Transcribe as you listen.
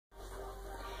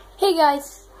Hey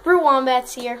guys,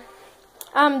 Wombats here.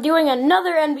 I'm doing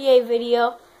another NBA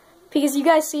video because you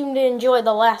guys seem to enjoy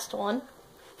the last one.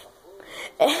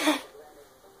 I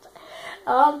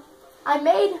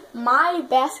made my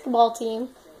basketball team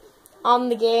on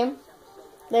the game.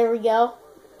 There we go.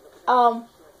 And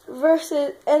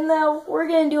now we're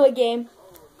gonna do a game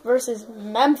versus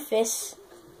Memphis.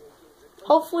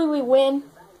 Hopefully we win.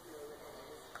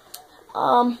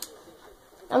 I'm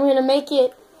gonna make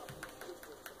it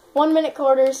 1 minute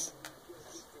quarters,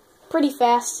 pretty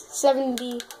fast,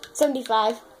 70,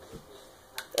 75,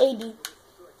 80,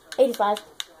 85.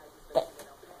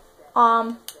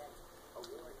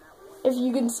 If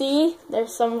you can see,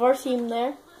 there's some of our team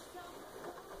there.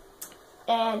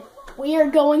 And we are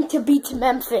going to beat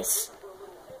Memphis.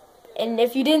 And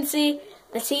if you didn't see,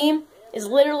 the team is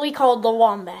literally called the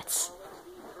Wombats.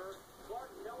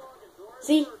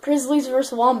 See? Grizzlies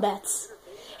versus Wombats.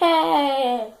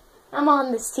 Hey! I'm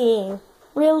on this team.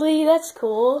 Really? That's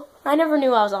cool. I never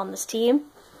knew I was on this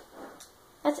team.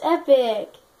 That's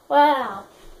epic. Wow.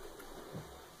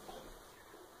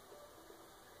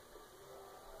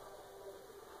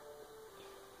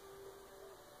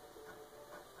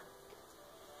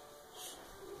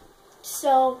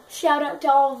 So, shout out to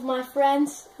all of my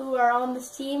friends who are on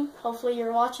this team. Hopefully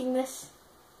you're watching this.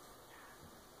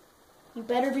 You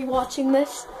better be watching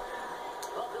this.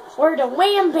 We're the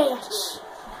Wombats.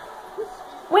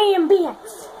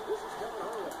 Wombats.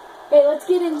 Hey, let's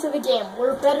get into the game.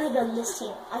 We're better than this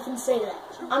team. I can say that.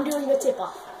 I'm doing the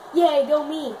tip-off. Yay, go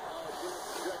me.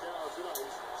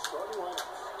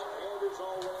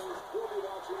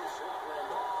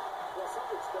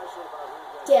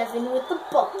 Devin with the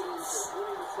buckets.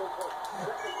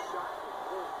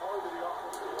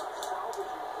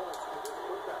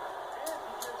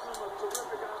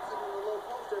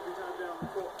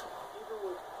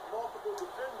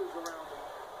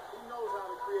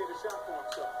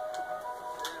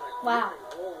 Wow.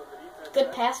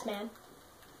 Good pass, man.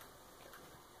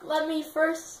 Let me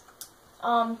first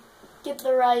get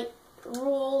the right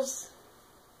rules.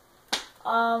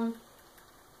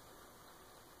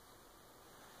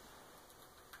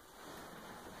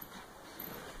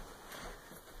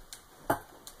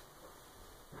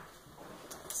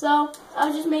 So, I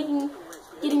was just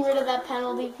getting rid of that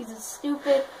penalty because it's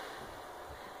stupid.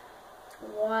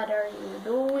 What are you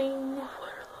doing?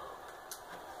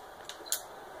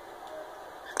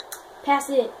 Pass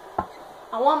it.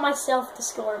 I want myself to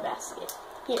score a basket.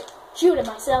 Here, shoot it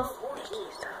myself.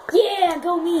 Yeah,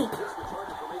 go me.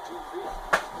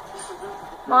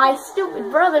 My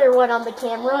stupid brother went on the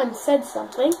camera and said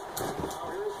something.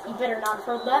 You better not have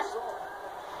heard that.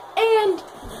 And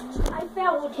I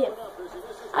fouled him.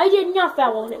 I did not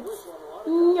foul him.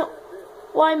 No.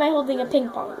 Why am I holding a ping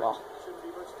pong ball?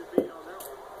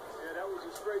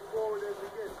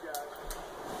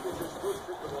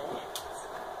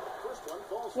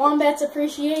 Wombats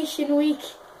Appreciation Week.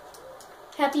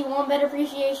 Happy Wombat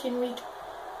Appreciation Week.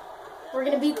 We're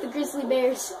gonna beat the Grizzly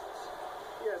Bears.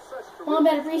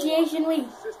 Wombat Appreciation Week.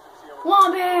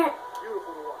 Wombat!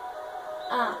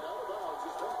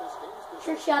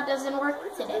 Trick shot doesn't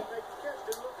work today.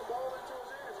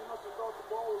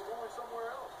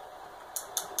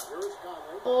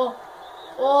 Oh.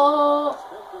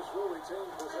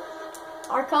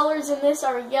 Our colors in this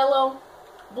are yellow,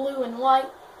 blue, and white.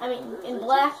 I mean, in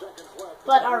black.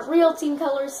 But our real team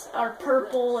colors are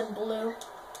purple and blue.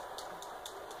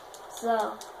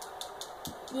 So,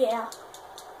 yeah.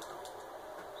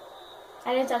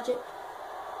 I didn't touch it.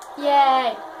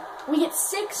 Yay! We get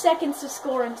 6 seconds to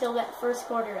score until that first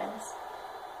quarter ends.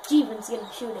 Jeevan's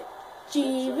gonna shoot it.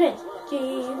 Jeevan.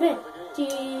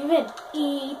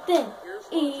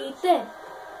 Ethan.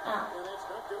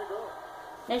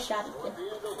 Nice shot, Ethan.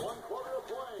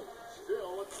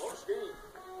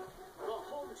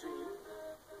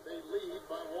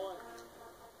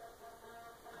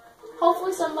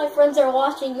 Hopefully some of my friends are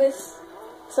watching this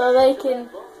so they can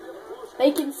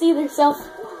see themselves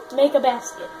make a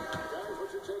basket.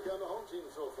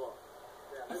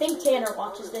 I think Tanner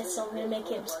watches this, so I'm going to make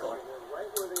him score.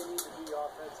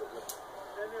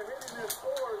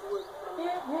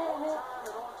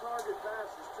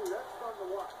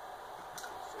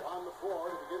 On the floor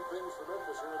to begin things for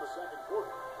Memphis here in the second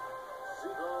quarter.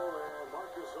 Zebo and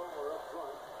Marcus are up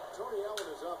front. Tony Allen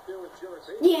is out there with Jared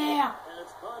Bates. Yeah! And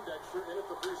it's Pondexter in at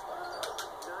the free spot.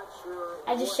 Not sure.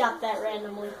 I just shot that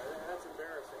randomly. That's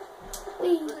embarrassing.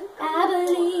 I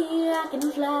believe I can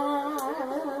fly.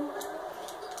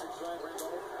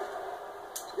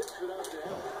 Gets it out to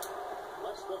him.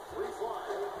 Lets the free fly.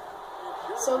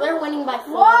 So they're winning by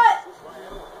 4. What?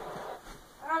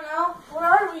 I don't know. What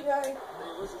are we doing?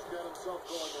 This is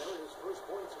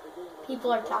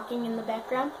People are talking in the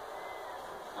background.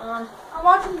 I'm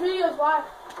watching videos live.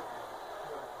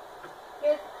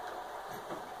 Here.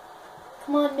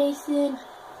 Come on, Mason.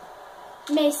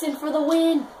 Mason for the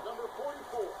win.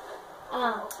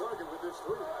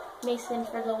 Mason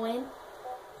for the win.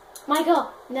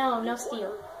 Michael, no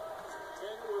steal.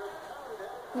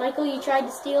 Michael, you tried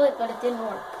to steal it, but it didn't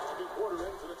work.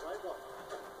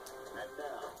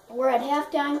 We're at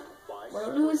halftime.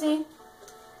 We're losing,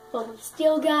 but we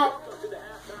still got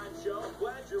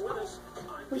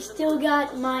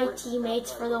my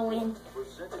teammates for the win.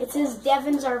 It says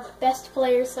Devin's our best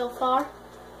player so far.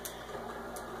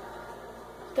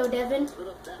 Go Devin.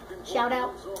 Shout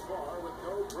out.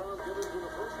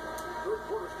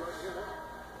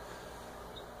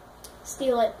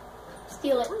 Steal it.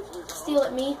 Steal it. Steal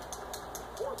it, me.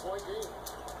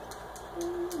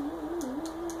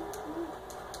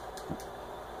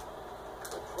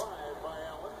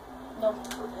 Nope.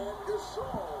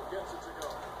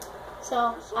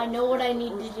 So, I know what I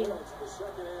need to do.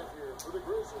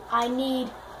 I need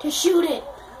to shoot it.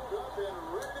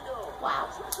 Wow.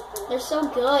 They're so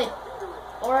good.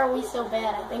 Or are we so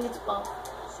bad? I think it's both.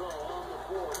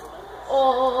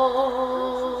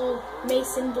 Oh,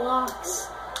 Mason blocks.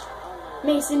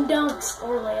 Mason dunks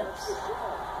or layups.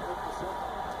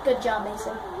 Good job,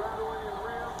 Mason.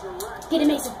 Get it,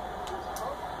 Mason.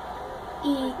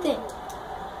 Ethan.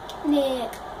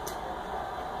 Nick.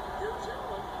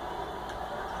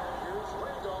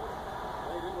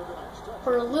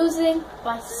 We're losing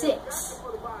by 6.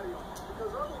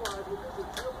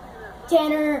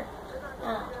 Tanner.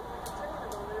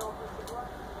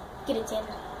 Get it,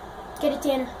 Tanner. Get it,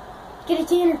 Tanner. Get it,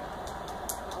 Tanner.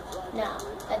 No,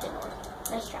 that didn't work.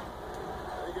 Nice try.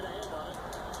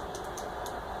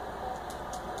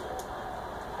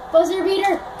 Buzzer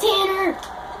beater. Tanner.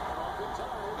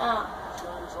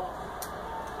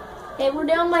 Okay, we're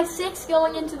down by 6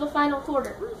 going into the final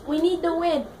quarter. We need to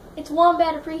win. It's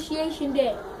Wombat Appreciation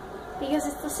Day because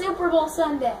it's the Super Bowl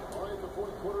Sunday.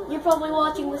 You're probably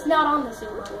watching this not on the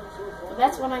Super Bowl, but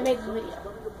that's when I made the video.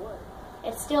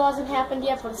 It still hasn't happened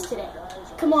yet, but it's today.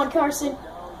 Come on, Carson.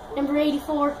 Number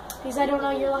 84, because I don't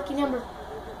know your lucky number.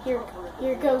 Here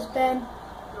goes Ben.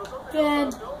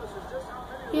 Ben.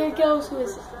 Here it goes. Who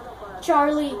is it?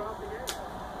 Charlie.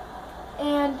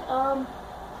 And,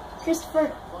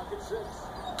 Christopher.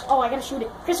 Oh, I gotta shoot it.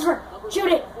 Christopher,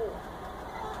 shoot it!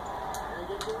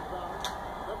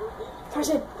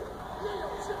 Carson.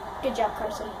 Good job,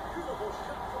 Carson.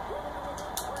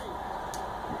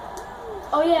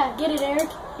 Oh yeah, get it, Eric.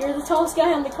 You're the tallest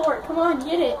guy on the court. Come on,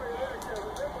 get it.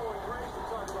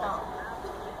 Oh.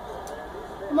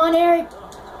 Come on, Eric.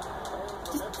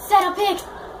 Just set a pick.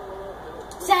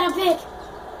 Set a pick.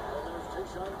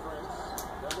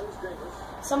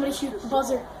 Somebody shoot the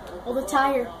buzzer. Oh, the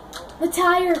tire. The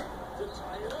tire.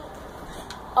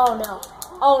 Oh no.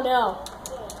 Oh no.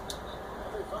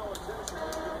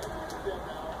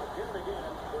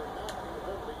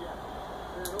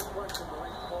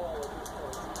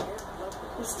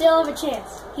 We still have a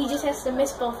chance. He just has to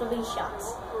miss both of these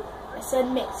shots. I said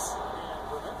miss.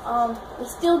 We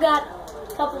still got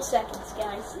a couple seconds,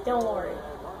 guys. Don't worry.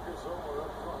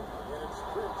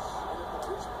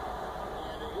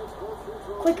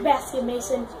 Quick basket,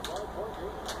 Mason.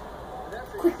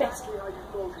 Quick basket.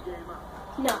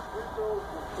 No.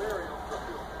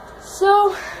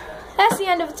 So, that's the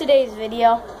end of today's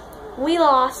video. We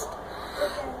lost.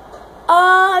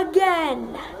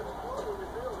 Again.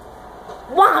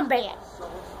 Wombat.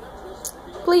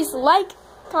 Please like,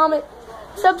 comment,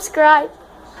 subscribe.